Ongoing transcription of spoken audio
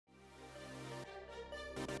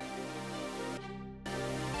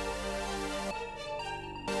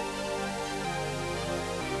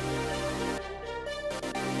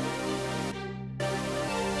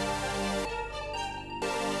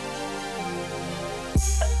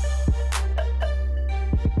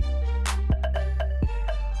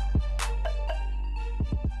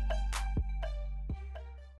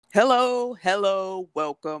Hello,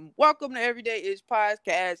 welcome to Everyday Ish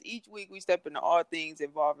Podcast. Each week we step into all things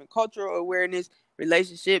involving cultural awareness,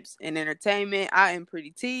 relationships, and entertainment. I am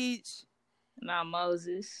Pretty Teach. And I'm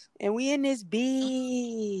Moses. And we in this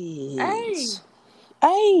Hey. bitch.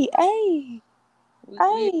 Hey.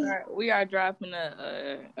 We are dropping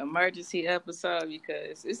a emergency episode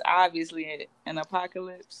because it's obviously an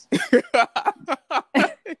apocalypse.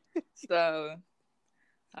 So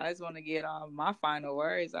I just want to get all my final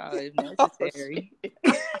words out if necessary.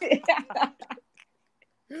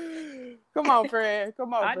 Come on, Fred.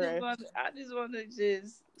 I just want to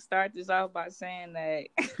just start this off by saying that,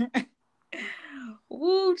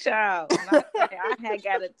 woo, child. I had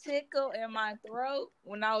got a tickle in my throat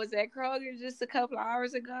when I was at Kroger just a couple of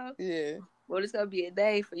hours ago. Yeah. Well, it's gonna be a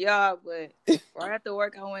day for y'all, but right after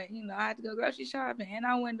work, I went. I had to go grocery shopping, and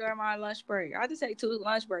I went during my lunch break. I just take 2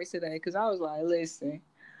 lunch breaks today because I was like, listen.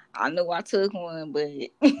 I knew I took one, but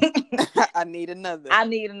I need another.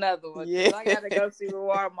 One. Yeah. I gotta go see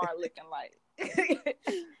what Walmart looking like.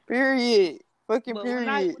 Period. Fucking but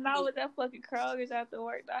period. When I was at fucking Kroger's after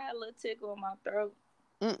work, I had a little tickle in my throat.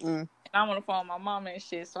 And I'm on the phone with my mama and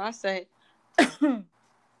shit. So I said,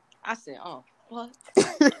 oh, what?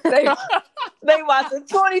 They watching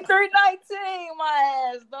 23-19,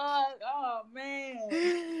 my ass, dog. Oh,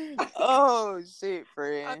 man. Oh, shit,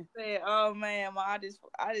 friend. I said, oh, man, I just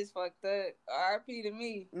fucked up. RP to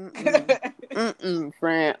me.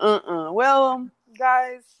 Friend. Well,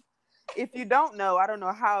 guys, if you don't know, I don't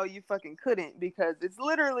know how you fucking couldn't, because it's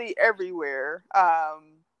literally everywhere.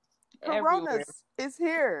 Corona is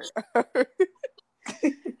here.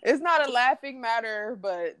 It's not a laughing matter,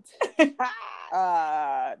 but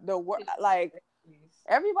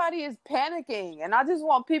everybody is panicking, and I just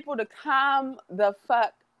want people to calm the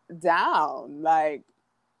fuck down. Like,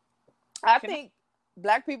 I think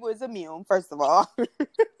Black people is immune, first of all.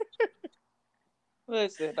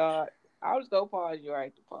 Listen, dog, I was gonna pause you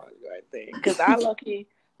right there, because I lucky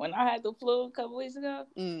when I had the flu a couple weeks ago.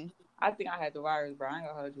 I think I had the virus, bro. I ain't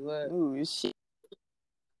gonna hold you up. Ooh, shit.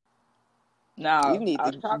 No, you need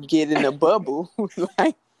to get in a bubble.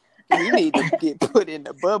 Like, you need to get put in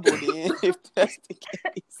the bubble then, if that's the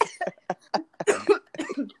case.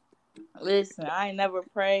 Listen, I ain't never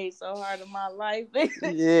prayed so hard in my life.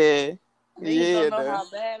 Yeah. You don't know how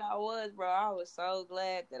bad I was, bro. I was so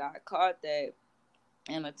glad that I caught that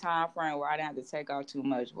in a time frame where I didn't have to take out too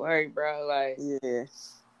much work, bro. Like, yeah.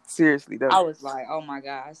 Seriously, though. I was like, oh my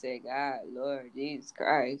God. I said, God, Lord, Jesus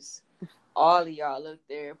Christ. All of y'all look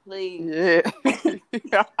there, please. Yeah.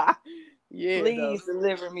 Yeah. Please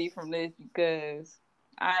deliver me from this, because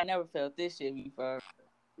I ain't never felt this shit before.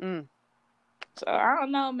 So I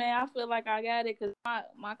don't know, man. I feel like I got it because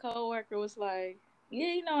my coworker was like,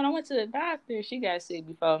 yeah, when I went to the doctor, she got sick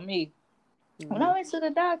before me. When I went to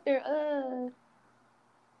the doctor,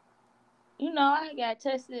 I got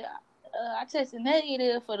tested. I tested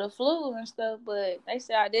negative for the flu and stuff, but they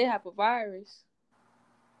said I did have a virus.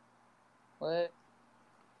 What?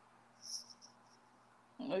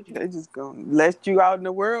 They just gonna let you out in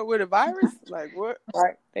the world with a virus? Like, what?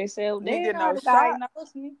 Right. They said they get no shot.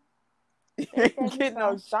 Diagnose me. Get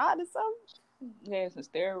no shot or something? Yeah, some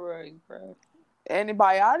steroids, bro.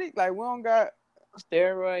 Antibiotic? Like, we don't got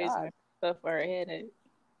steroids and stuff for our headache.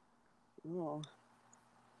 Oh.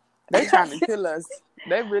 They trying to kill us.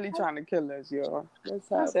 They really trying to kill us, y'all. That's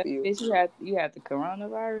how I feel. Bitch, you had the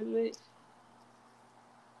coronavirus, bitch.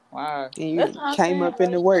 Wow. And you came up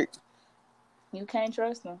into work. You can't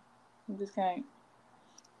trust them. You just can't.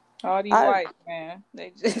 All these whites, man.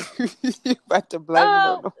 They just... You about to blame it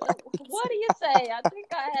on the whites. What do you say? I think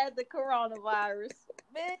I had the coronavirus,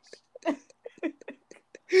 bitch.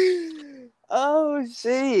 Oh,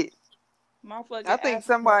 shit. I think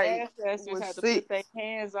somebody was had to put their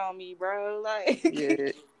hands on me, bro. Like,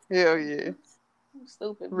 yeah. Hell yeah.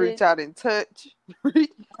 Stupid Reach bitch. out and touch.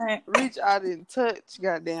 Reach out and touch,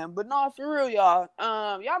 goddamn. But no, for real, y'all.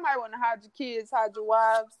 Y'all might want to hide your kids, hide your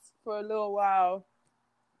wives for a little while,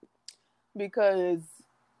 because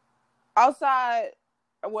outside,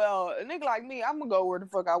 well, a nigga like me, I'm gonna go where the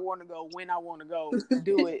fuck I want to go when I want to go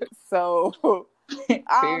do it. So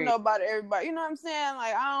I don't know about everybody. You know what I'm saying?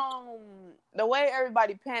 Like, the way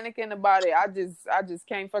everybody panicking about it, I just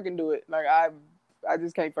can't fucking do it. Like, I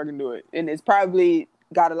just can't fucking do it. And it's probably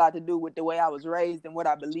got a lot to do with the way I was raised and what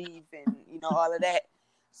I believe and, all of that.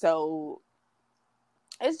 So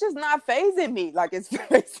it's just not phasing me like it's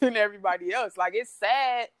phasing everybody else. Like, it's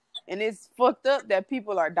sad and it's fucked up that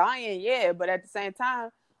people are dying, yeah. But at the same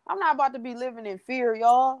time, I'm not about to be living in fear,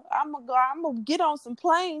 y'all. I'm gonna get on some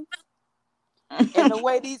planes. And the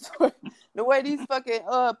way these fucking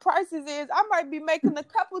prices is, I might be making a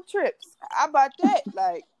couple trips. How about that?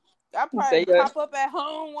 Like, I probably pop up at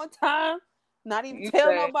home one time, not even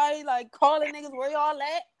tell nobody, like calling niggas where y'all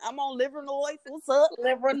at. I'm on Livernois. What's up?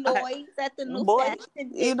 Livernois at the new boy.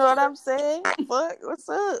 You know what I'm saying? Fuck, what's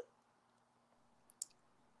up?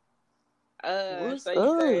 So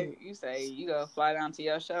you say you gonna fly down to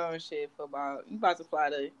your show and shit for you about to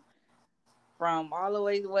fly from all the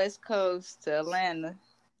way to the West Coast to Atlanta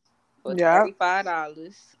for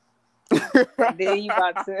 $35. Then you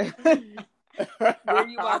about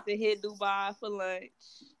to hit Dubai for lunch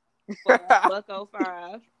for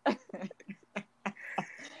 $1.05.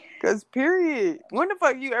 Cause period. When the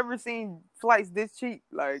fuck you ever seen flights this cheap?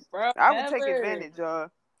 Like, bro, I would take advantage, y'all.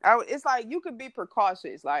 It's like you could be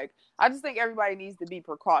precautious. Like, I just think everybody needs to be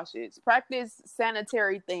precautious. Practice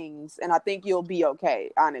sanitary things, and I think you'll be okay.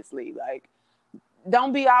 Honestly, like,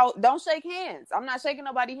 don't be out. Don't shake hands. I'm not shaking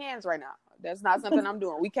nobody's hands right now. That's not something I'm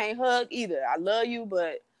doing. We can't hug either. I love you,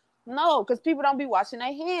 but no, because people don't be washing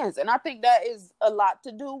their hands, and I think that is a lot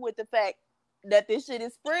to do with the fact that this shit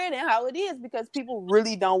is spreading how it is because people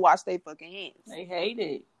really don't wash their fucking hands. They hate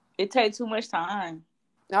it. It takes too much time.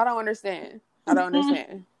 I don't understand. I don't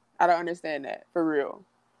understand that for real.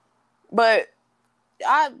 But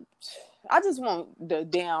I just want the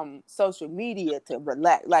damn social media to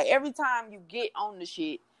relax. Like, every time you get on the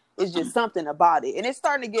shit, it's just something about it. And it's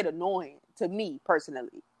starting to get annoying to me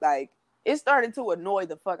personally. Like, it's starting to annoy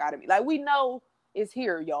the fuck out of me. Like, we know it's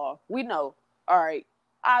here, y'all. We know. All right.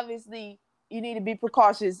 Obviously, you need to be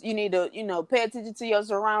precautious. You need to, pay attention to your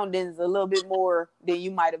surroundings a little bit more than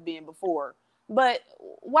you might have been before. But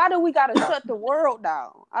why do we got to shut the world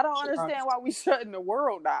down? I don't understand why we shutting the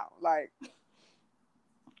world down. Like,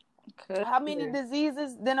 how many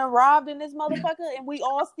diseases then arrived in this motherfucker and we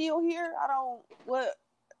all still here?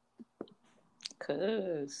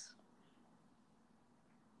 Cause.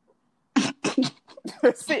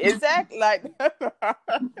 See, exactly. Like,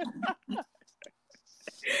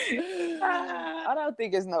 I don't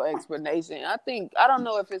think it's no explanation. I don't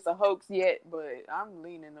know if it's a hoax yet, but I'm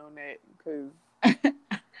leaning on that because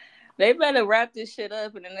they better wrap this shit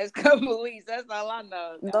up in the next couple of weeks. That's all I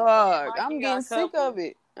know. Dog, I'm getting sick of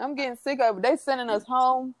it. They sending us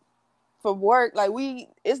home for work. Like,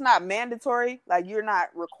 it's not mandatory. Like, you're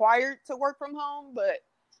not required to work from home, but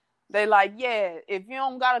they like, yeah, if you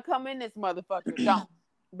don't gotta come in this motherfucker, don't,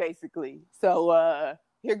 basically. So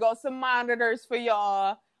here goes some monitors for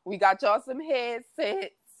y'all. We got y'all some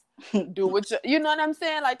headsets. Do what you know what I'm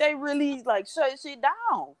saying? Like, they really like shut shit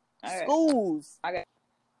down. Right. Schools.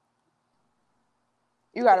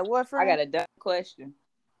 You got a what, friend? I got a dumb question.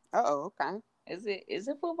 Okay. Is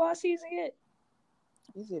it football season yet?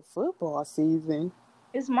 Is it football season?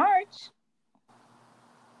 It's March.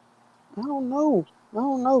 I don't know,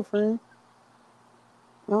 friend.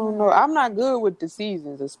 I don't know. I'm not good with the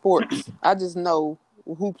seasons of sports. I just know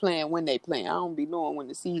who playing when they playing. I don't be knowing when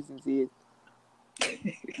the seasons is.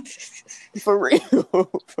 For real.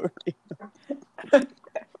 For real.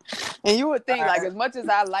 And you would think, like, as much as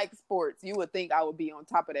I like sports, you would think I would be on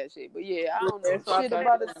top of that shit. But yeah, I don't know shit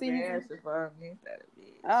about the season.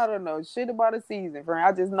 I don't know shit about the season, friend.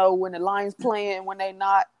 I just know when the Lions playing, when they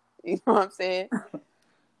not. You know what I'm saying?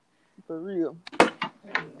 For real.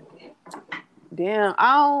 Damn,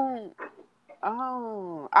 I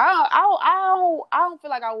don't feel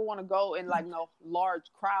like I would want to go in like no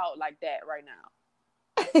large crowd like that right now.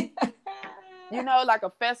 You know, like a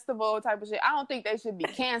festival type of shit. I don't think they should be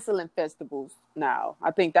canceling festivals now.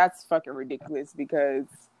 I think that's fucking ridiculous because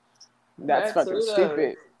that's fucking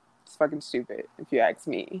stupid. It's fucking stupid if you ask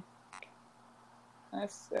me.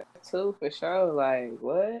 That's too for sure. Like,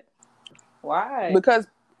 what? Why? Because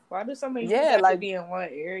why do so many people have to be in one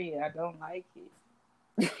area? I don't like it.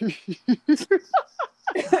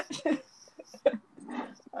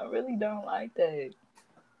 I really don't like that.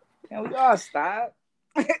 Can we all stop?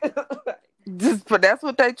 But that's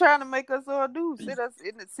what they trying to make us all do. Sit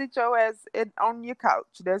your ass on your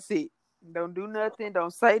couch. That's it. Don't do nothing.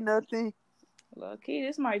 Don't say nothing. Low key,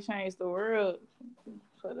 this might change the world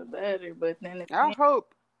for the better. But then again, I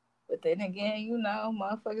hope. But then again,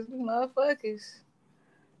 motherfuckers be motherfuckers.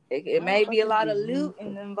 It may be a lot of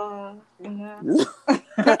looting involved,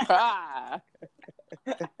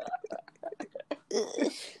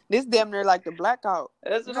 This damn near like the blackout.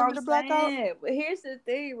 That's what I'm saying. But here's the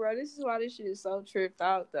thing, bro. This is why this shit is so tripped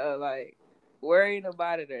out, though. Like, worrying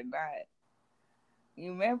about it or not.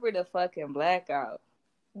 You remember the fucking blackout.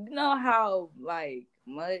 You know how, like,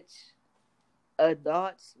 much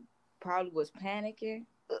adults probably was panicking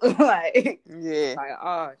Like, yeah, like,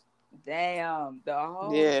 oh, damn, the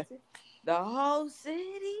whole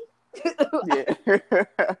city. Yeah.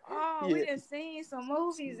 Oh, we Yeah. done seen some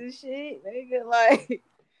movies and shit. Nigga, like,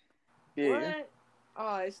 Yeah. what?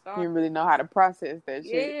 Oh, it You started. didn't really know how to process that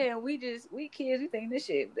shit. Yeah, we kids, we think this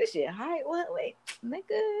shit hype. What? Wait,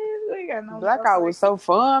 nigga, we got no Blackout was so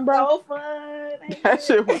fun, bro. So fun. That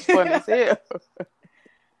shit was fun as hell.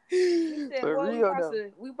 We said, For boy, real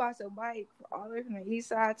though. we bought a bike all the way from the east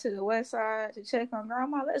side to the west side to check on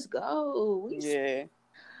grandma. Let's go. Yeah.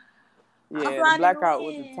 Yeah, I'm the blackout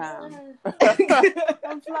was the time.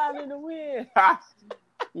 I'm flying in the wind.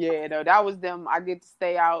 Yeah, though, that was them. I get to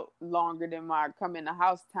stay out longer than my come in the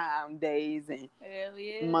house time days and hell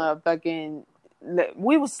yeah. Motherfucking.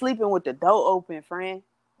 We was sleeping with the door open, friend.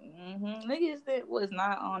 Niggas that was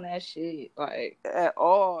not on that shit, like at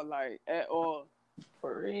all.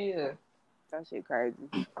 For real. That shit crazy.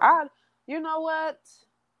 You know what?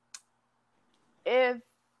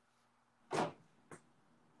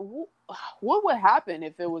 What would happen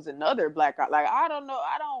if it was another blackout? Like, I don't know.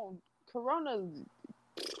 Corona.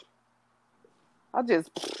 I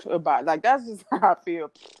just about like that's just how I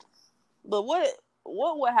feel. But what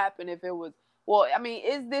would happen if it was? Well, I mean,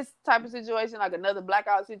 is this type of situation like another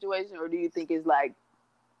blackout situation, or do you think it's like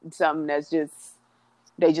something that's just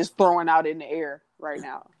they just throwing out in the air right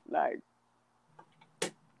now? Like,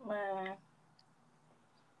 man,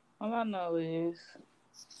 all I know is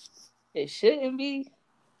it shouldn't be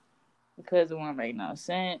because it won't make no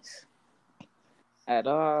sense at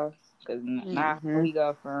all. Because now we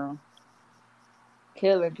go from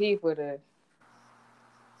killing people to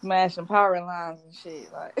smashing power lines and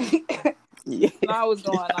shit. Like, yeah. You know what's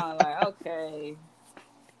going on. Like, okay.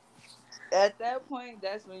 At that point,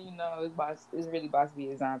 that's when you know it's really about to be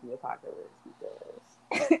a zombie apocalypse.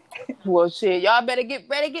 Because well, shit, y'all better get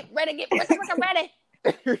ready.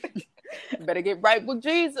 Better get right with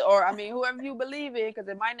Jesus, or I mean, whoever you believe in, because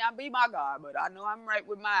it might not be my God, but I know I'm right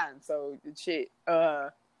with mine. So shit, I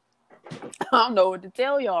don't know what to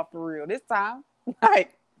tell y'all for real this time.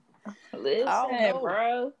 Like, listen,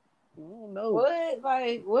 bro. I don't know.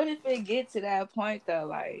 What if it get to that point though?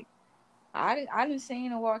 Like, I didn't see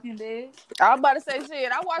The Walking Dead. I was about to say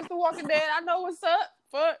shit. I watched The Walking Dead. I know what's up.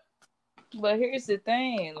 Fuck. But here's the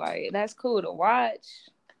thing, like, that's cool to watch.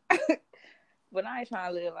 But I ain't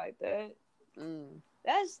trying to live like that.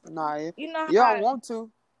 That's you know. You don't want to.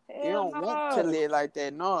 You don't want to live like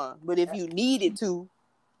that, no. But if you needed to,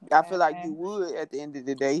 I feel like you would at the end of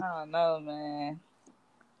the day. I don't know, man.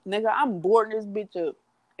 Nigga, I'm boarding this bitch up,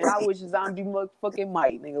 and I wish zombie motherfucking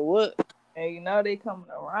might, nigga. What? And you know they coming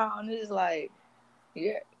around. It's like,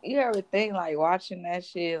 you ever think like watching that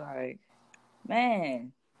shit? Like,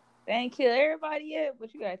 man, they ain't kill everybody yet,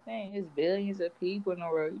 but you gotta think there's billions of people in the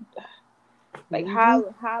world. Like, how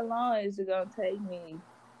long is it gonna take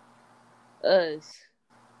us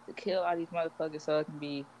to kill all these motherfuckers so it can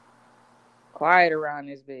be quiet around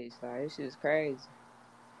this bitch? Like, this shit is crazy.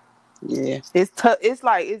 Yeah, it's tough. It's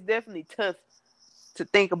like it's definitely tough to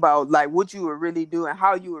think about, like what you would really do and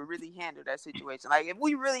how you would really handle that situation. Like, if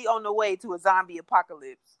we really on the way to a zombie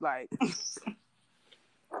apocalypse, like, you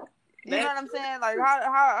know what I'm saying? Like,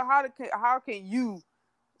 how can you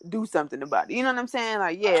do something about it? You know what I'm saying?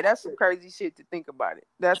 Like, yeah, that's some crazy shit to think about it.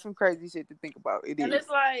 That's some crazy shit to think about. It and is. It's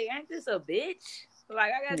like, ain't this a bitch?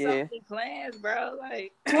 Like, I got so many plans, bro.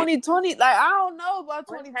 Like 2020, like I don't know about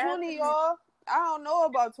 2020, y'all. I don't know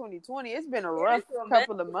about 2020. It's been a rough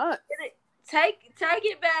couple of months. Take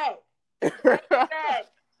it back. Take it back.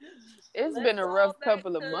 It's been a rough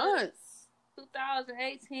couple of months.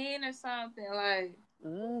 2018 or something, like.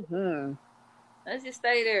 Let's just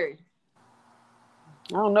stay there.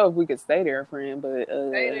 I don't know if we could stay there, friend, but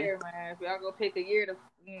stay there, man. If y'all go pick a year to,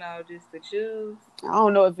 just to choose. I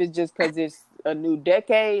don't know if it's just because it's a new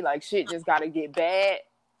decade, like shit just gotta get bad.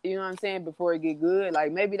 You know what I'm saying? Before it get good,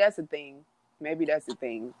 like maybe that's a thing.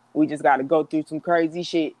 We just gotta go through some crazy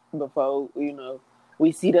shit before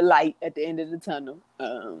we see the light at the end of the tunnel.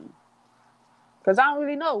 Cause I don't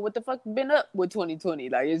really know what the fuck been up with 2020.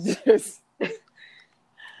 Like, it's just.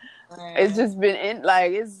 It's just been in,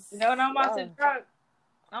 like, it's... You know what I'm about to drop?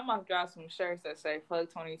 I'm about to drop some shirts that say, fuck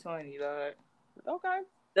 2020, Lord. Okay.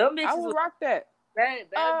 Them bitches I will rock that.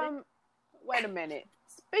 Wait a minute.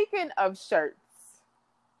 Speaking of shirts.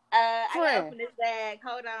 I gotta open this bag.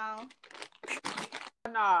 Hold on.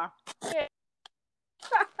 Nah. Yeah.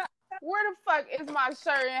 Where the fuck is my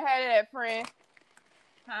shirt and hat at, friend?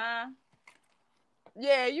 Huh?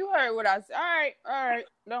 Yeah, you heard what I said. All right.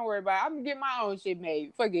 Don't worry about it. I'm gonna get my own shit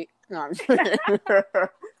made. Fuck it. No, I'm just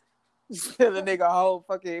Still a nigga whole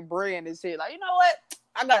fucking brand and shit. Like, you know what?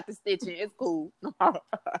 I got the stitching. It's cool. I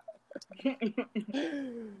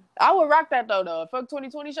would rock that though. Fuck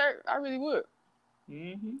 2020 shirt. I really would.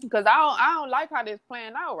 Because I don't like how this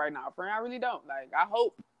playing out right now, friend. I really don't. Like, I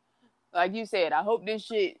hope, like you said, I hope this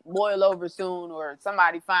shit boil over soon, or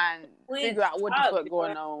somebody figure out what the fuck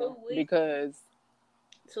going on. Because,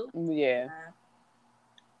 yeah.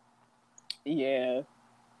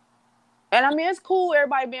 And I mean, it's cool.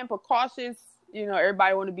 Everybody being precautious. You know,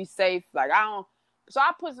 everybody want to be safe. Like, so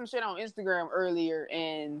I put some shit on Instagram earlier,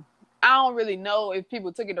 and I don't really know if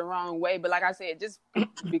people took it the wrong way, but like I said, just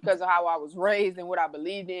because of how I was raised and what I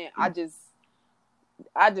believed in, I just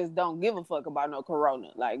don't give a fuck about no Corona.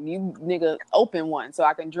 Like, you nigga open one so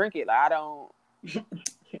I can drink it. Like, I don't.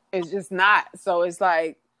 It's just not. So it's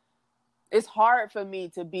like, it's hard for me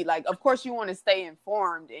to be like, of course you want to stay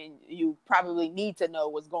informed and you probably need to know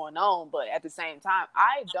what's going on, but at the same time,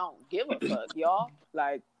 I don't give a fuck, y'all.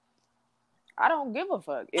 Like, I don't give a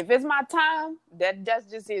fuck. If it's my time, that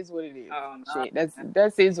just is what it is. Oh, no. Shit,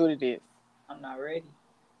 that is what it is. I'm not ready.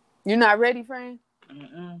 You're not ready, friend?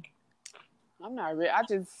 I'm not ready. I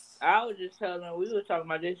was just telling them, we were talking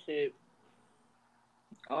about this shit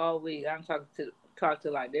all week. I'm talk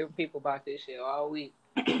to like different people about this shit all week.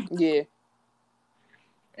 Yeah.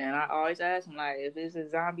 And I always ask them, like, if it's a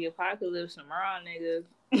zombie apocalypse tomorrow, nigga,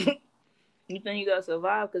 you think you gonna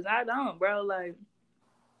survive? Because I don't, bro. Like,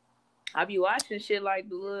 I be watching shit like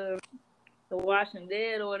the Walking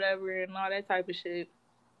Dead or whatever and all that type of shit.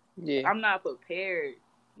 Yeah. I'm not prepared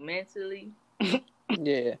mentally.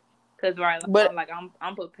 Yeah. Because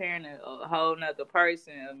I'm preparing a whole nother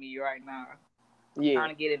person of me right now. Yeah. Trying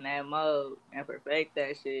to get in that mode and perfect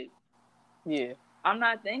that shit. Yeah. I'm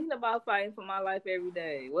not thinking about fighting for my life every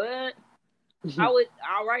day. What?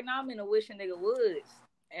 Right now I'm in the Wishing Nigga Woods.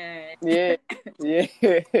 And yeah.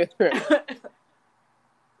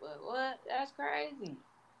 But what? That's crazy.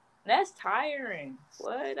 That's tiring.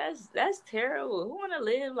 What? That's terrible. Who want to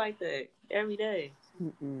live like that every day?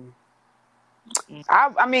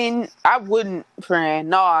 I mean, I wouldn't, friend.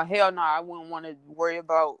 No, hell no. I wouldn't want to worry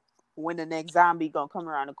about when the next zombie gonna come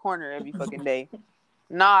around the corner every fucking day.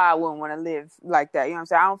 No, I wouldn't want to live like that. You know what I'm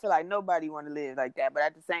saying? I don't feel like nobody want to live like that. But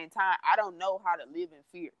at the same time, I don't know how to live in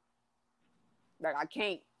fear. Like, I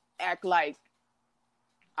can't act like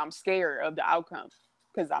I'm scared of the outcome.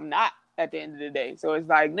 Because I'm not at the end of the day. So it's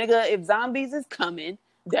like, nigga, if zombies is coming,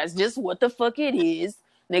 that's just what the fuck it is.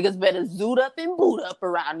 Niggas better zoot up and boot up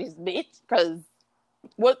around this bitch. Because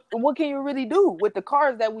what can you really do with the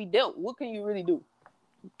cards that we dealt? What can you really do?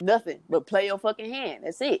 Nothing but play your fucking hand.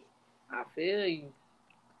 That's it. I feel you.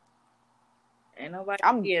 Ain't nobody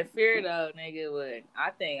getting fear though, nigga. But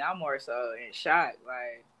I think I'm more so in shock.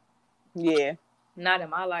 Like, yeah. Not in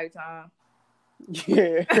my lifetime.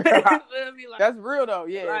 Yeah. Like, that's real though.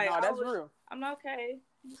 Yeah, like, no, that's real. I'm okay.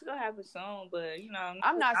 It's gonna happen soon, but you know,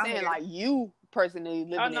 I'm not saying like you personally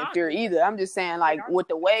living in fear either. I'm just saying like with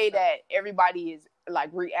the way that everybody is like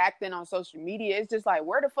reacting on social media, it's just like,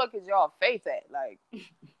 where the fuck is y'all faith at? Like,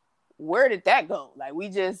 where did that go? Like, we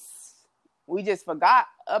just forgot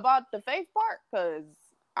about the faith part, because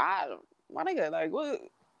my nigga, like, what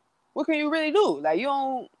can you really do? Like, you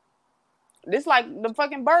don't. This like the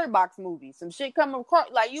fucking Bird Box movie. Some shit come across.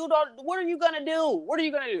 Like, you don't. What are you gonna do? What are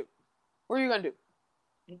you gonna do? What are you gonna do?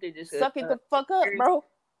 You think this suck it the fuck up, bro?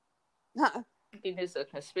 You think this a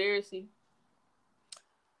conspiracy?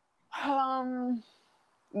 I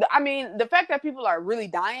mean, the fact that people are really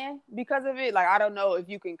dying because of it, like, I don't know if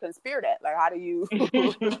you can conspire that. Like, how do you,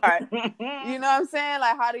 like, you know what I'm saying?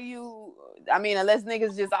 Like, how do you, I mean, unless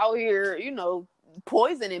niggas just out here, you know,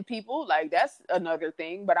 poisoning people, like, that's another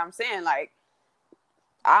thing. But I'm saying, like,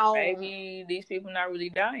 maybe these people not really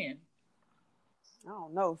dying. I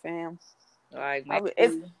don't know, fam. Like,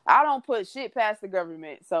 I don't put shit past the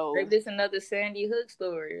government. So maybe this another Sandy Hook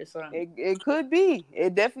story or something. It could be.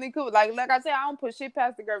 It definitely could. Like I said, I don't put shit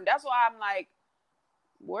past the government. That's why I'm like,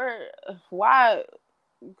 why?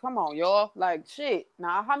 Come on, y'all. Like, shit.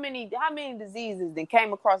 Now, how many diseases that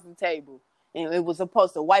came across the table and it was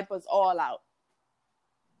supposed to wipe us all out?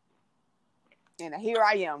 And here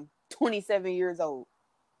I am, 27 years old,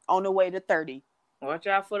 on the way to 30. Watch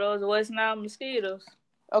out for those West Nile mosquitoes.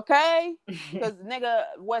 Okay? Because, nigga,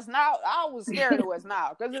 West Nile, I was scared of West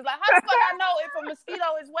Nile. Because it's like, how the fuck I know if a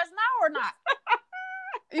mosquito is West Nile or not?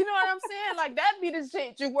 You know what I'm saying? Like, that be the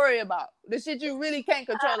shit you worry about. The shit you really can't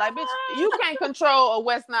control. Like, bitch, you can't control a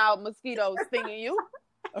West Nile mosquito stinging you.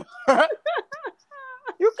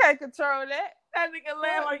 You can't control that. That nigga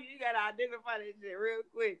laugh like you gotta identify that shit real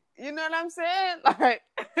quick. You know what I'm saying? Like,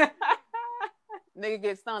 nigga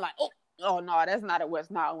get stung like, oh no, that's not a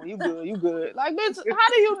West Nile one. You good. Like, bitch, how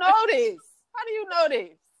do you know this? How do you know this?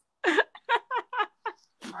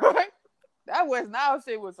 That West Nile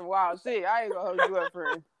shit was some wild shit. I ain't gonna hold you up,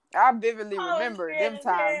 friend. I vividly remember them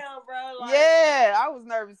times. Hell, bro. Like, yeah, I was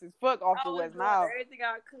nervous as fuck off the West Nile. Everything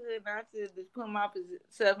I could not to just put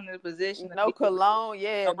myself in a position. No cologne,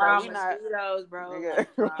 yeah, bro. We not bro.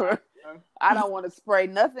 Nigga. I don't want to spray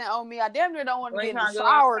nothing on me. I damn near don't want to get in the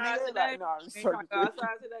shower, nigga. Like, no, I'm just go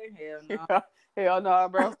outside today? Hell no. Hell no,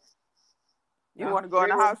 bro. You want to go in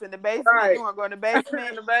the house in the basement? Right. You want to go in the basement?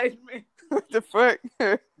 In the basement. What the fuck?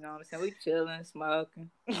 You know what I'm saying? We chilling, smoking.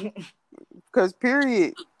 Cause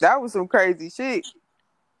period, that was some crazy shit.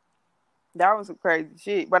 That was some crazy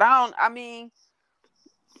shit. But I mean,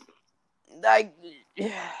 like,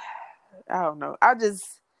 I don't know.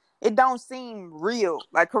 It don't seem real.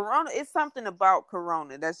 Like Corona, it's something about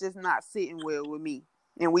Corona that's just not sitting well with me.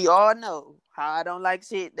 And we all know how I don't like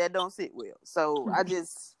shit that don't sit well. So I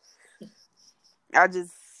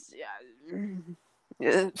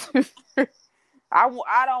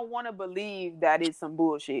don't want to believe that it's some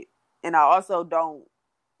bullshit. And I also don't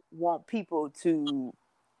want people to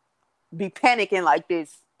be panicking like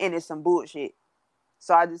this and it's some bullshit.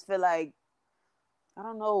 So I just feel like, I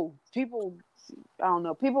don't know. I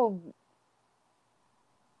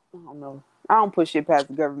don't push shit past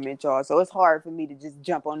the government, y'all. So it's hard for me to just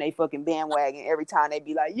jump on they fucking bandwagon every time they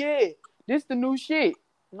be like, yeah, this the new shit.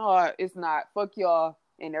 No, it's not. Fuck y'all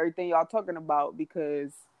and everything y'all talking about,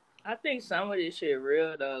 because I think some of this shit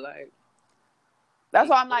real though. Like, that's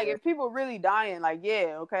why I'm like, if people really dying, like,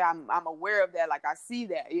 yeah, okay, I'm aware of that. Like, I see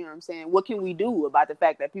that. You know what I'm saying? What can we do about the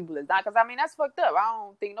fact that people is dying? Because I mean, that's fucked up. I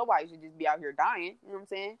don't think nobody should just be out here dying. You know what I'm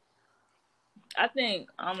saying? I think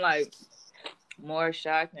I'm like more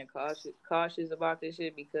shocked and cautious about this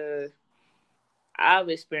shit because I've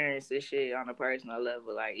experienced this shit on a personal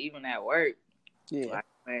level. Like, even at work, like,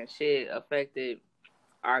 man, shit affected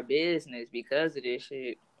our business because of this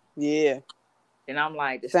shit. Yeah. And I'm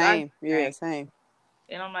like, same. And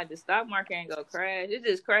I'm like, the stock market ain't gonna crash. It's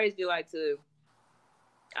just crazy, like,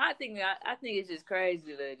 I think it's just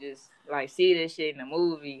crazy to just like see this shit in the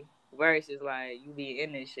movie versus like you be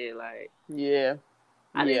in this shit. Like, yeah,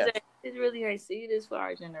 I just really ain't see this for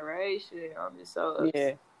our generation. I'm just so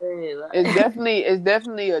upset. Yeah. Like, it's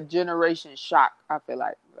definitely a generation shock. I feel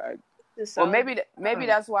like or maybe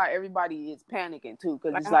that's why everybody is panicking too,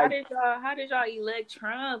 because it's like, how did y'all elect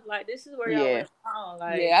Trump? Like, this is where y'all went wrong.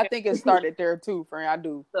 Like, yeah, I think it started there too, friend. I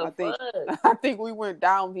do. I think we went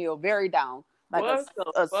downhill, very down, like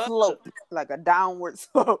a slope, like a downward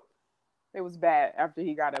slope. It was bad after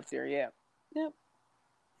he got up there. Yeah. Yep.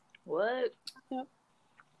 What? Yep.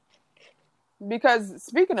 Because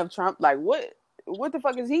speaking of Trump, like, what the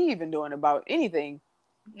fuck is he even doing about anything?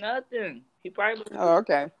 Nothing. He probably. Oh,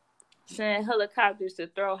 okay. Send helicopters to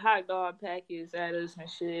throw hot dog packets at us and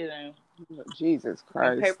shit, and Jesus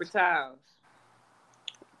Christ, and paper towels,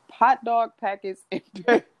 hot dog packets, and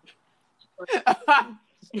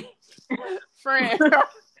friend.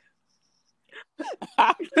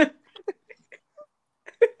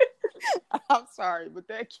 I'm sorry, but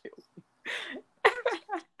that killed me.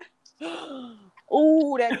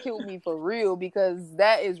 Ooh, that killed me for real, because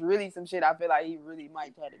that is really some shit I feel like he really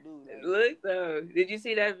might try to do. Look, though, did you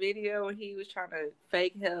see that video when he was trying to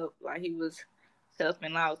fake help? Like, he was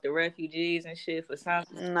helping out the refugees and shit for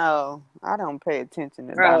something? No, I don't pay attention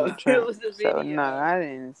to Donald Trump. It was a video. So, no, I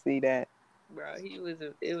didn't see that. Bro, it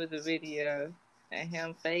was a video of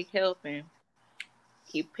him fake helping.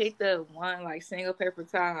 He picked up one, like, single paper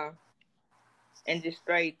towel and just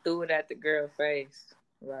straight threw it at the girl's face.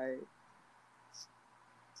 Like...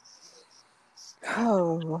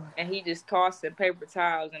 Oh. And he just tossing paper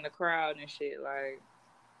towels in the crowd and shit. Like,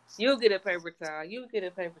 you get a paper towel. You get a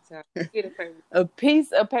paper towel. You get a paper towel. A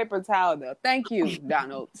piece of paper towel, though. Thank you,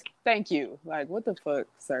 Donald. Thank you. Like, what the fuck,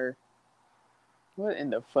 sir? What in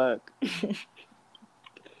the fuck? He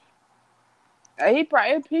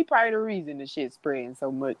probably the reason the shit's spreading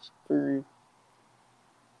so much. For real.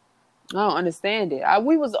 I don't understand it.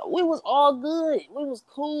 We was all good. We was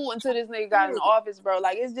cool until this nigga got in office, bro.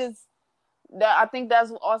 Like, it's just... I think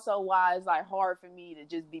that's also why it's like hard for me to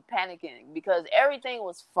just be panicking, because everything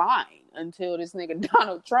was fine until this nigga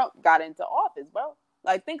Donald Trump got into office, bro.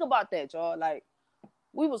 Like, think about that, y'all. Like,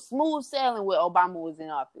 we was smooth sailing when Obama was in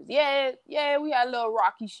office. Yeah, we had a little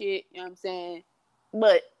rocky shit, you know what I'm saying?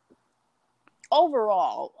 But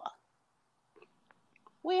overall,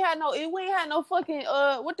 we ain't had no fucking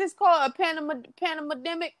what this called, a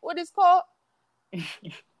pandemic? What this called?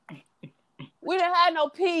 We didn't have no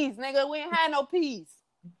peace, nigga. We ain't had no peace.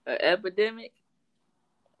 An epidemic?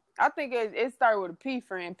 I think it started with a P,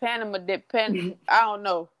 friend. Panama dip pen. I don't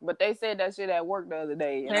know, but they said that shit at work the other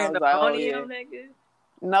day, and I was like, oh yeah. Nigga?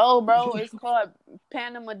 No, bro, it's called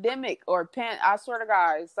Panama-demic or pan. I swear to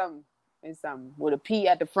God, it's something. It's something with a P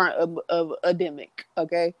at the front of ademic.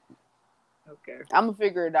 Okay. Okay. I'm gonna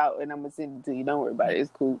figure it out and I'm gonna send it to you. Don't worry about it.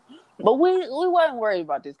 It's cool. But we wasn't worried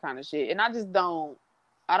about this kind of shit, and I just don't.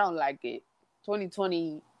 I don't like it.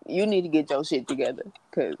 2020, you need to get your shit together.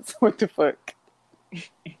 Cause what the fuck?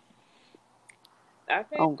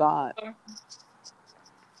 Oh God.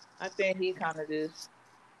 I think he kind of just.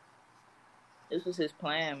 This was his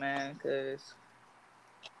plan, man. Cause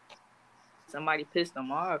somebody pissed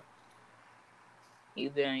him off,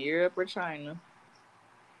 either in Europe or China.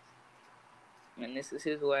 And this is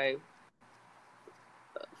his way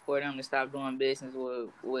for them to stop doing business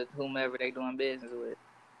with whomever they doing business with.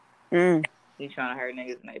 He's trying to hurt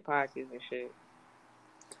niggas in their pockets and shit.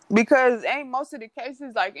 Because ain't most of the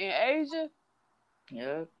cases like in Asia?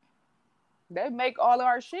 Yep. They make all of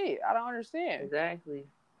our shit. I don't understand. Exactly.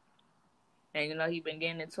 And you know he been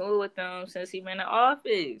getting into it with them since he been in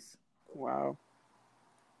office. Wow.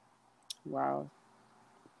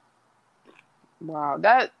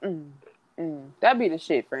 That that be the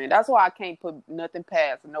shit, friend. That's why I can't put nothing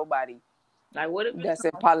past nobody. Like what if that's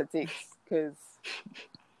in politics? Because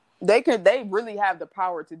they really have the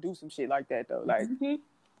power to do some shit like that though. Like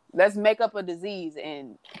let's make up a disease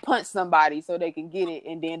and punch somebody so they can get it,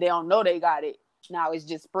 and then they don't know they got it. Now it's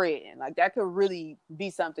just spreading. Like that could really be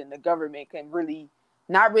something the government can really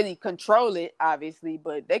not really control it, obviously,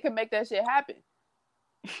 but they can make that shit happen.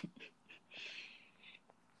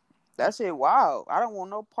 That shit wild. I don't want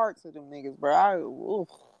no parts of them niggas, bro.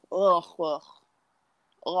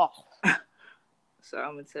 So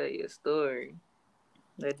I'm gonna tell you a story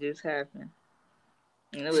that just happened.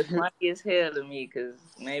 And it was funny as hell to me,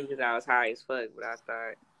 maybe because I was high as fuck, but I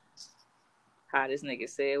thought how this nigga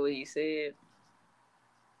said what he said.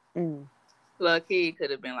 Lucky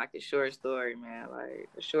could have been like a short story, man, like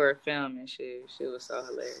a short film and shit. Shit was so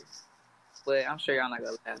hilarious. But I'm sure y'all not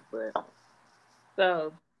gonna laugh. But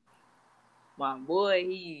so my boy,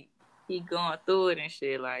 he going through it and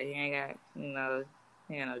shit. Like he ain't got,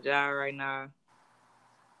 he ain't no job right now.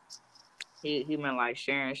 He been like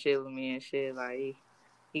sharing shit with me and shit. Like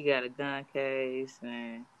he got a gun case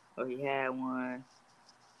or he had one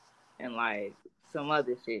and like some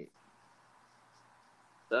other shit.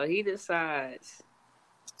 So he decides,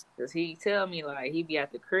 cause he tell me like he be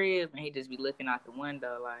at the crib and he just be looking out the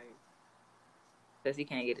window like, cause he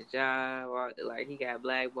can't get a job or like he got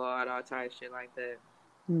blackballed, all type of shit like that.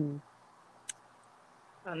 So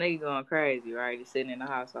nigga going crazy, right? He's sitting in the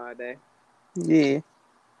house all day. Yeah.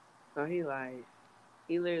 So he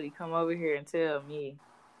literally come over here and tell me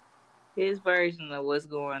his version of what's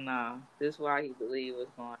going on. This is why he believe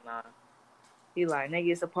what's going on. He like,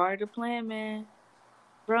 nigga, it's a part of the plan, man.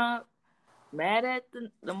 Trump mad at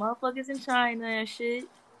the motherfuckers in China and shit.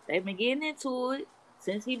 They've been getting into it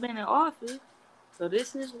since he been in office. So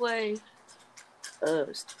this is way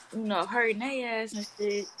hurting their ass and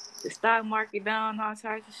shit. The stock market down, all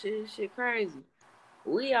types of shit. Shit crazy.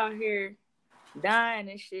 We out here dying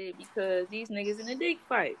and shit because these niggas in a dick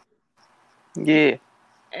fight. Yeah.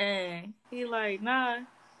 And he like, nah,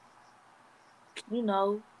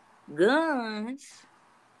 guns.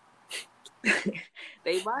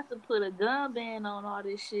 They about to put a gun ban on all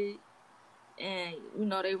this shit. And,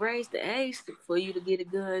 they raised the age for you to get a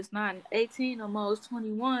gun. It's not 18 no more, it's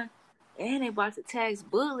 21. And they about to tax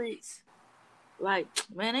bullets. Like,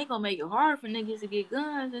 man, they gonna make it hard for niggas to get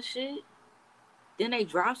guns and shit. Then they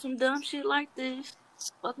drop some dumb shit like this.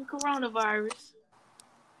 Fucking coronavirus.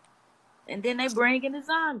 And then they bring in the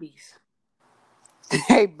zombies.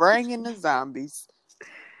 They bring in the zombies.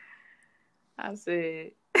 I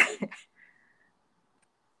said...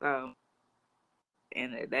 So,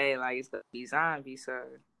 in the day, like, it's gonna be zombies, so.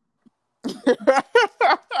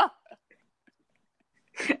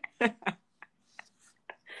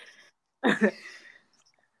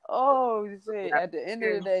 Oh, shit. At the end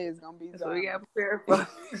of the day, it's gonna be zombies. So we gotta prepare for.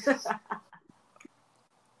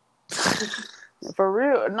 For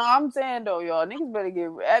real. No, I'm saying, though, y'all, niggas better get...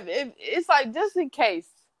 It's like, just in case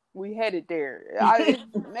we headed there,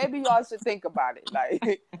 maybe y'all should think about it.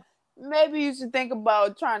 Like... Maybe you should think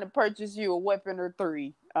about trying to purchase you a weapon or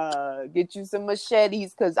 3. Get you some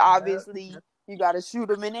machetes, because obviously you got to shoot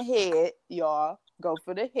them in the head, y'all. Go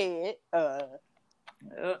for the head.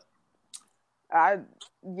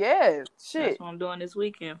 Shit. That's what I'm doing this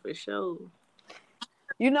weekend for sure.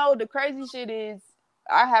 The crazy shit is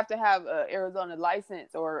I have to have an Arizona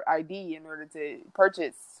license or ID in order to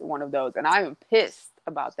purchase one of those. And I am pissed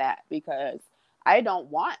about that because I don't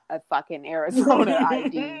want a fucking Arizona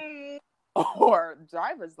ID or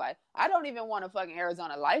driver's license. I don't even want a fucking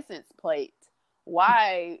Arizona license plate.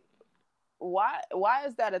 Why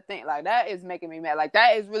is that a thing? Like, that is making me mad. Like,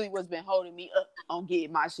 that is really what's been holding me up on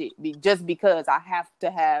getting my shit. Just because I have to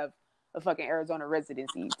have a fucking Arizona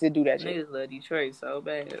residency to do that shit. Niggas love Detroit so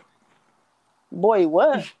bad. Boy,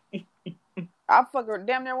 what? I fucking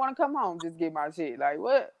damn near want to come home just get my shit. Like,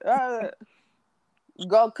 what?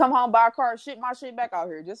 Go come home, buy a car, ship my shit back out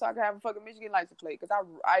here just so I can have a fucking Michigan license plate. Because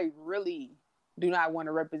I really do not want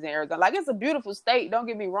to represent Arizona. Like, it's a beautiful state. Don't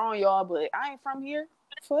get me wrong, y'all, but I ain't from here.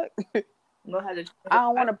 Fuck. I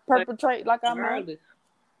don't want to perpetrate like I'm regardless.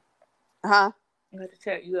 Huh? You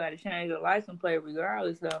got to change your license plate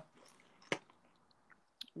regardless, though.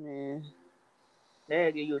 Man.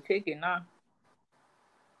 They'll give you a ticket now.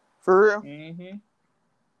 For real? Mm-hmm.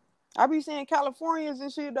 I be seeing Californians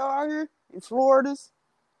and shit, though, out here. In Florida's.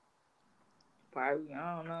 Probably,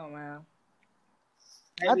 I don't know, man.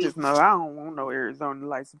 I just know I don't want no Arizona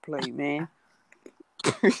license plate, man.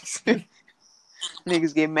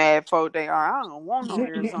 Niggas get mad for they are. I don't want no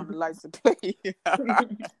Arizona license plate. I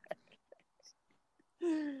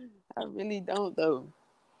really don't, though.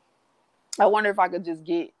 I wonder if I could just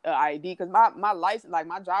get an ID because my license, like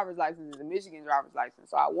my driver's license, is a Michigan driver's license.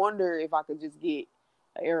 So I wonder if I could just get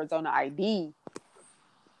an Arizona ID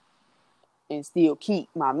and still keep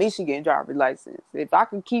my Michigan driver's license. If I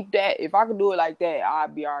could keep that, if I could do it like that,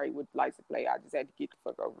 I'd be alright with the license plate. I just had to get the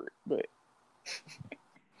fuck over it. But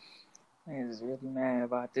niggas really mad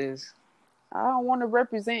about this. I don't want to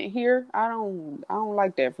represent here. I don't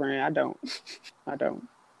like that, friend. I don't.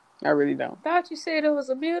 I really don't. Thought you said it was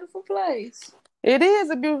a beautiful place. It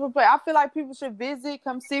is a beautiful place. I feel like people should visit,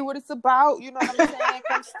 come see what it's about. You know what I'm saying?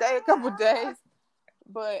 Come stay a couple days.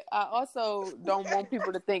 But I also don't want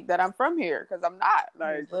people to think that I'm from here because I'm not.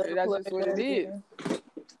 Like, that's just what it is.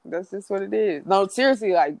 That's just what it is. No,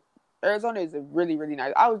 seriously, like, Arizona is a really, really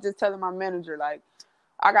nice. I was just telling my manager, like,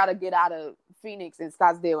 I got to get out of Phoenix and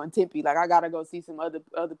Scottsdale and Tempe. Like, I got to go see some other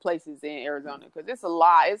places in Arizona because it's a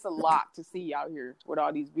lot. It's a lot to see out here with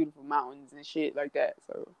all these beautiful mountains and shit like that.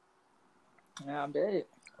 So, yeah, I bet.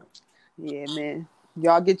 Yeah, man.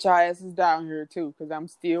 Y'all get your asses down here, too, because I'm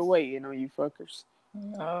still waiting on you fuckers.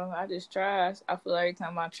 No, I just try. I feel like every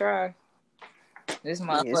time I try, this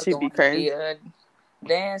motherfucker she be crazy.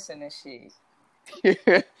 Dancing and shit.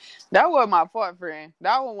 That wasn't my fault, friend.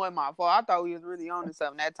 That one wasn't my fault. I thought we was really on to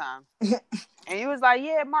something that time. And he was like,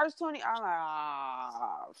 yeah, March 20. I'm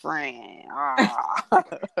like, friend.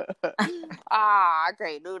 I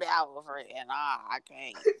can't do that one, friend. I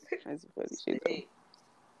can't. That's funny shit,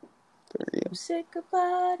 though. I'm sick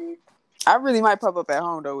about it. I really might pop up at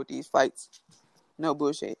home, though, with these flights. No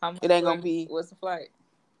bullshit. It ain't gonna be. What's the flight?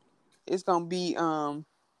 It's gonna be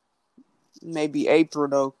maybe April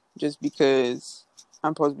though, just because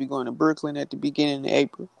I'm supposed to be going to Brooklyn at the beginning of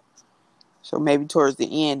April, so maybe towards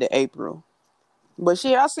the end of April. But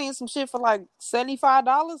shit, I seen some shit for like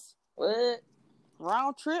 $75. What?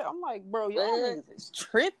 Round trip. I'm like, bro, y'all niggas is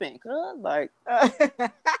tripping, cuz like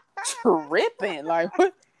tripping. Like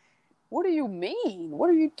what? What do you mean?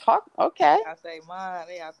 What are you talking? Okay. I say mine.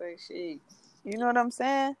 I say shit. You know what I'm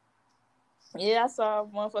saying? Yeah, I saw a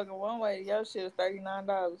motherfucking one way. Your shit was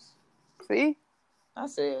 $39. See? I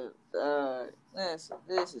said,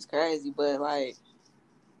 this is crazy, but like,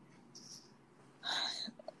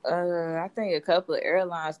 I think a couple of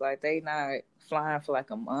airlines like they not flying for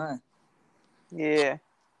like a month. Yeah.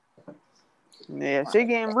 Yeah, shit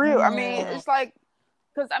getting real. I mean, it's like,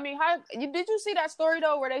 because, I mean, did you see that story,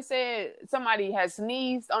 though, where they said somebody had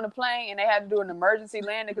sneezed on the plane and they had to do an emergency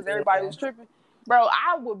landing because everybody was tripping? Bro,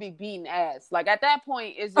 I would be beating ass. Like, at that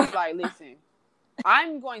point, it's just like, listen,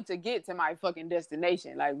 I'm going to get to my fucking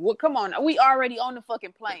destination. Like, what? Come on. We already on the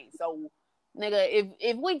fucking plane. So, nigga,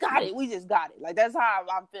 if we got it, we just got it. Like, that's how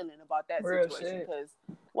I'm feeling about that situation. Because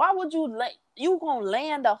why would you gonna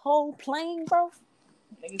land a whole plane, bro?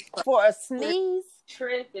 For a sneeze?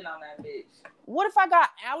 Tripping on that bitch. What if I got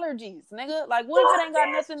allergies, nigga? Like, what if it ain't got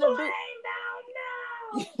nothing to do?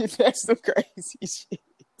 No. That's some crazy shit.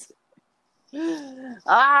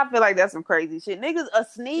 I feel like that's some crazy shit. Niggas, a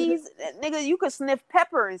sneeze, nigga, you could sniff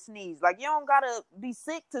pepper and sneeze. Like, you don't gotta be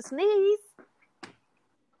sick to sneeze.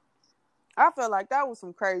 I feel like that was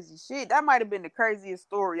some crazy shit. That might have been the craziest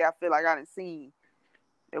story I feel like I done seen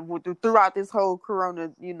throughout this whole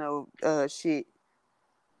corona, shit.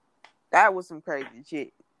 That was some crazy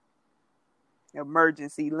shit.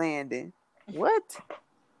 Emergency landing. What?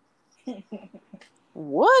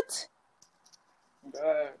 What?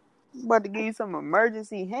 About to give you some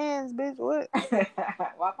emergency hands, bitch. What?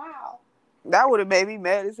 Wow. That would have made me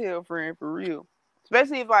mad as hell, friend, for real.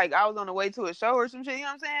 Especially if like I was on the way to a show or some shit, you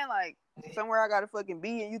know what I'm saying? Like somewhere I gotta fucking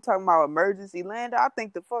be and you talking about emergency landing. I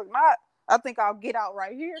think the fuck not. I think I'll get out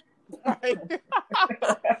right here. I think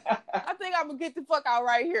I'm gonna get the fuck out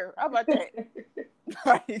right here. How about that?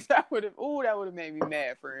 That would have made me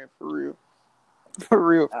mad for real. For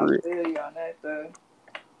real. I feel you on that though.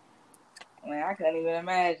 Man, I couldn't even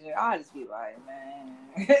imagine. I'll just be like, man.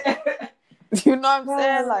 You know what I'm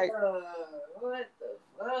saying? Like, what the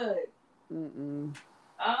fuck? Mm-mm.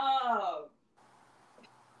 Oh.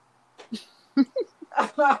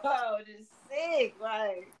 Oh, just sick.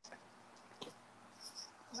 Like,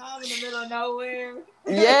 I'm in the middle of nowhere.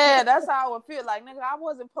 Yeah, that's how I would feel. Like, nigga, I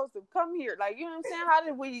wasn't supposed to come here. Like, you know what I'm saying? How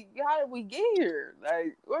did we get here?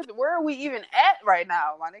 Like, where are we even at right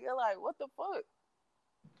now, my nigga? Like, what the fuck?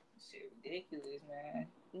 Shit ridiculous, man.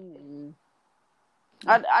 Mm-mm.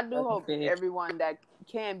 I do hope everyone that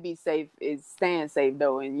can be safe is staying safe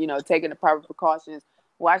though, and you know, taking the proper precautions.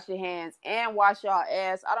 Wash your hands and wash y'all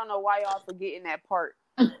ass. I don't know why y'all forgetting that part,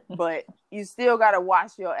 but you still gotta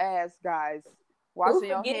wash your ass, guys. Washing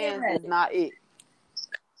your hands is not it.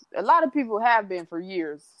 A lot of people have been for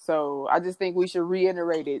years, so I just think we should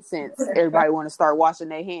reiterate it since everybody want to start washing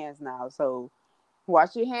their hands now. So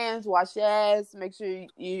wash your hands, wash your ass. Make sure you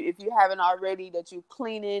if you haven't already, that you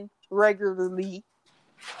cleaning regularly.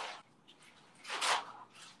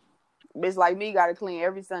 Bitch like me gotta clean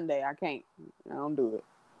every Sunday. I can't. I don't do it.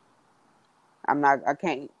 I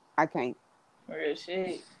can't. Real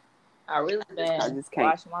shit. I really been I just can't.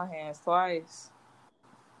 washing my hands twice.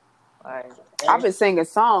 Like, I've been singing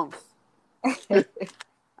songs.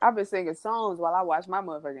 I've been singing songs while I wash my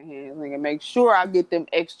motherfucking hands. Nigga, make sure I get them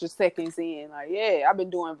extra seconds in. Like, yeah, I've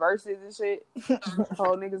been doing verses and shit.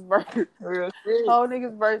 Whole niggas verses. Real shit. Whole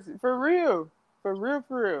niggas verses. For real.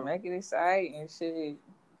 Make it exciting and shit.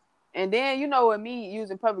 And then, you know, with me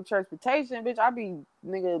using public transportation, bitch,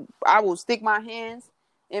 I will stick my hands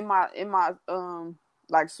in my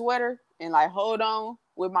like sweater and like hold on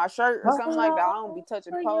with my shirt or something like that. I don't be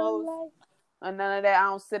touching poles and none of that. I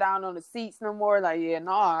don't sit down on the seats no more. Like, yeah,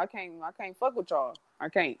 no, I can't fuck with y'all. I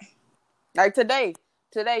can't. Like today,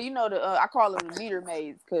 you know, I call them the meter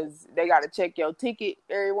maids because they got to check your ticket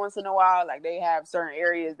every once in a while. Like they have certain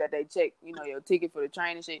areas that they check, you know, your ticket for the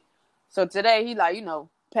train and shit. So today he like, you know,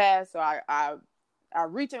 passed. So I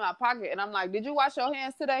reach in my pocket and I'm like, did you wash your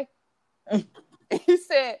hands today? He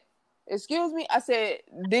said, excuse me? I said,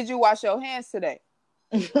 did you wash your hands today?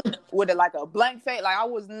 With like a blank face. Like I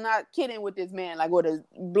was not kidding with this man. Like with a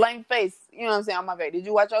blank face, you know what I'm saying, on my face. Did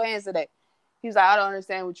you wash your hands today? He's like, I don't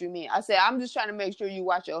understand what you mean. I said, I'm just trying to make sure you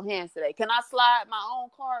wash your hands today. Can I slide my own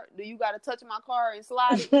card? Do you got to touch my card and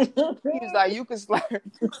slide it? He was like, you can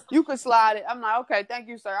slide it. I'm like, okay, thank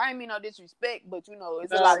you, sir. I ain't mean no disrespect, but you know,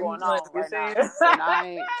 it's a lot going on right now. And I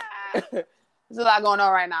ain't... There's a lot going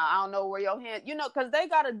on right now. I don't know where your hands... You know, because they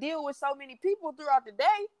got to deal with so many people throughout the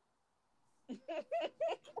day.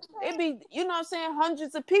 It be, you know what I'm saying,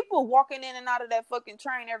 hundreds of people walking in and out of that fucking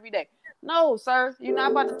train every day. No, sir, you're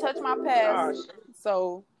not about to touch my pass.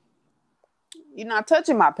 So you're not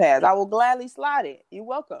touching my pass. I will gladly slide it. You're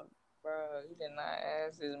welcome. Bro, you did not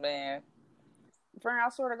ask this man. Friend, I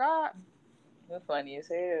swear to God. You're funny as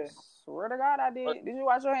hell. Swear to God, I did. Did you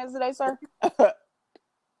wash your hands today, sir?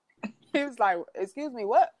 He was like, excuse me,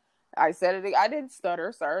 what? I said it. I didn't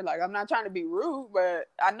stutter, sir. Like, I'm not trying to be rude, but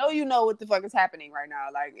I know you know what the fuck is happening right now.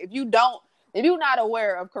 Like, if you're not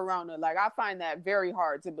aware of Corona, like, I find that very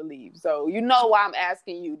hard to believe. So, you know why I'm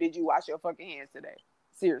asking you, did you wash your fucking hands today?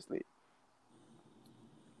 Seriously.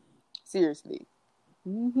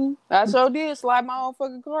 Mm-hmm. I sure did slide my own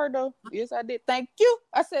fucking card, though. Yes, I did. Thank you.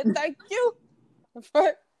 I said, thank you.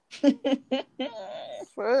 Fuck.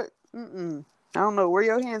 Fuck. Mm-mm. I don't know where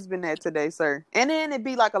your hands been at today, sir. And then it'd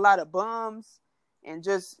be like a lot of bums and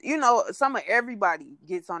just, you know, some of everybody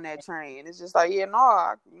gets on that train. It's just like, yeah,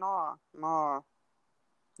 no.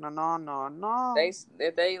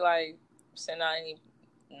 Did they like send out any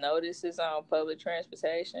notices on public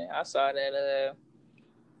transportation? I saw that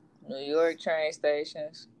New York train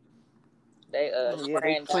stations. They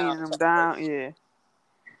they cleaning them down. Yeah.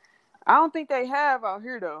 I don't think they have out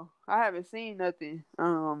here though. I haven't seen nothing.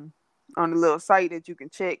 On the little site that you can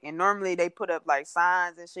check, and normally they put up like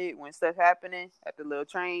signs and shit when stuff happening at the little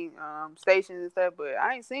train stations and stuff, but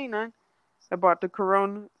I ain't seen none about the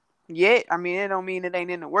Corona yet. I mean, it don't mean it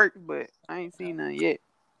ain't in the works, but I ain't seen none yet.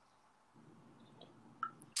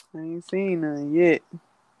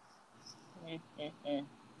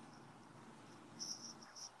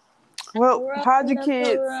 Well, hide your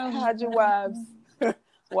kids, hide your wives,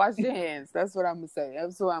 wash your hands. That's what I'm gonna say.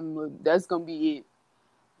 That's gonna be it.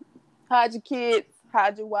 Hide your kids,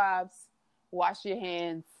 hide your wives, Wash your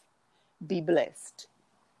hands. Be blessed.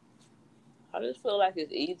 I just feel like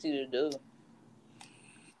it's easy to do.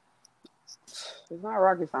 It's not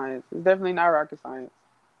rocket science. It's definitely not rocket science.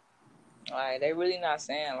 Like, they really not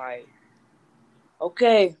saying, like,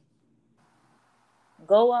 okay,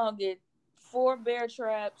 go out and get 4 bear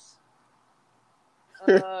traps,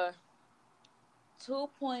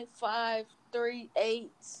 2.538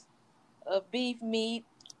 of beef meat.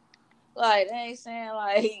 Like, they ain't saying,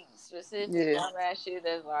 like, specific on that shit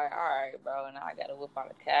that's like, all right, bro, now I gotta whip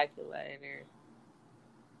out a calculator.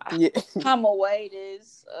 I'ma weigh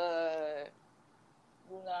this, you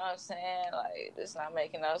know what I'm saying? Like, it's not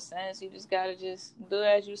making no sense. You just gotta just do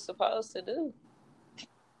as you're supposed to do.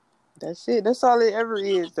 That's it. That's all it ever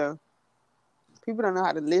is, though. People don't know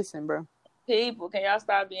how to listen, bro. People, can y'all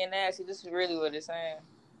stop being nasty? This is really what it's saying.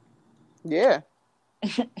 Yeah.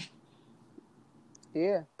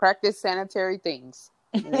 Yeah. Practice sanitary things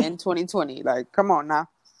in 2020. Like, come on now.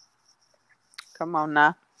 Come on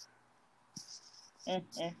now.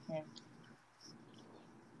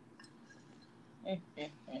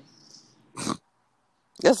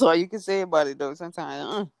 That's all you can say about it, though.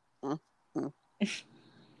 Sometimes,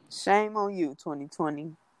 shame on you,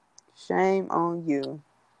 2020. Shame on you.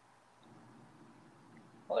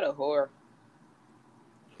 What a whore.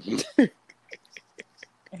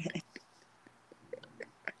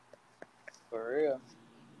 For real.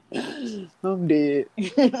 I'm dead.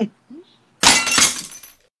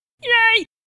 Yay!